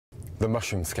The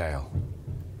mushroom scale.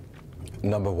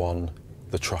 Number 1,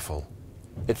 the Truffle.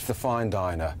 It's the fine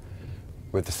diner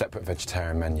with the separate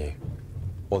vegetarian menu,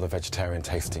 or the vegetarian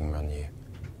tasting menu,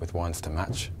 with wines to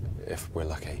match, if we're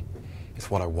lucky. It's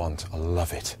what I want, I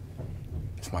love it.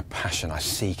 It's my passion, I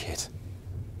seek it.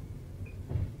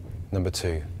 Number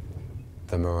 2,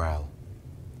 the Morel.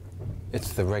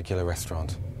 It's the regular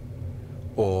restaurant,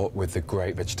 or with the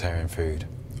great vegetarian food,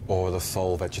 or the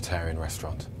sole vegetarian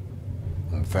restaurant.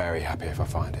 I'm very happy if I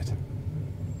find it.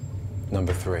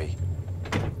 Number 3,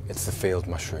 it's the field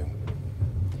mushroom.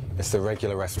 It's the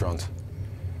regular restaurant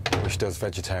which does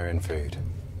vegetarian food.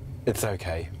 It's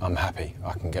okay, I'm happy,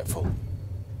 I can get full.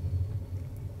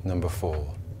 Number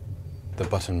 4, the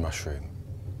button mushroom.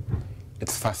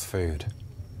 It's fast food.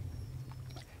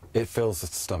 It fills the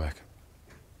stomach.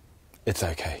 It's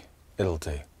okay, it'll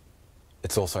do.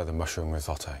 It's also the mushroom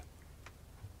risotto.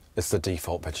 It's the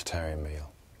default vegetarian meal.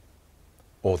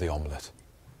 Or the omelette.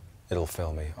 It'll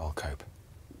fill me, I'll cope.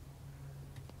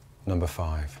 Number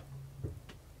 5,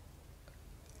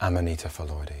 Amanita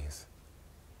phylloides.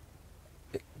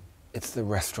 It's the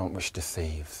restaurant which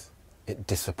deceives. It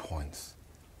disappoints.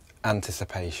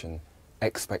 Anticipation,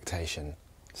 expectation,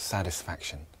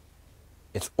 satisfaction.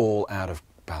 It's all out of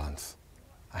balance.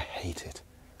 I hate it.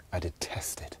 I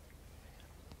detest it.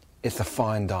 It's a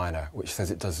fine diner which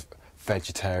says it does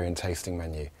vegetarian tasting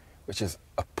menu, which is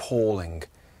appalling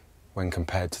when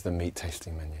compared to the meat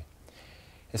tasting menu.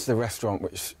 It's the restaurant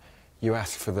which you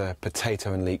ask for the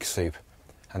potato and leek soup,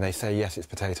 and they say, yes, it's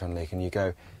potato and leek, and you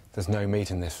go, there's no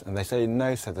meat in this, and they say,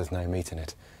 no, sir, there's no meat in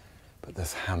it, but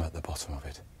there's ham at the bottom of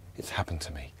it. It's happened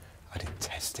to me. I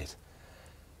detest it.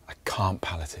 I can't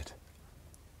palate it.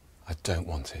 I don't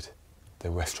want it. The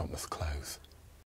restaurant must close.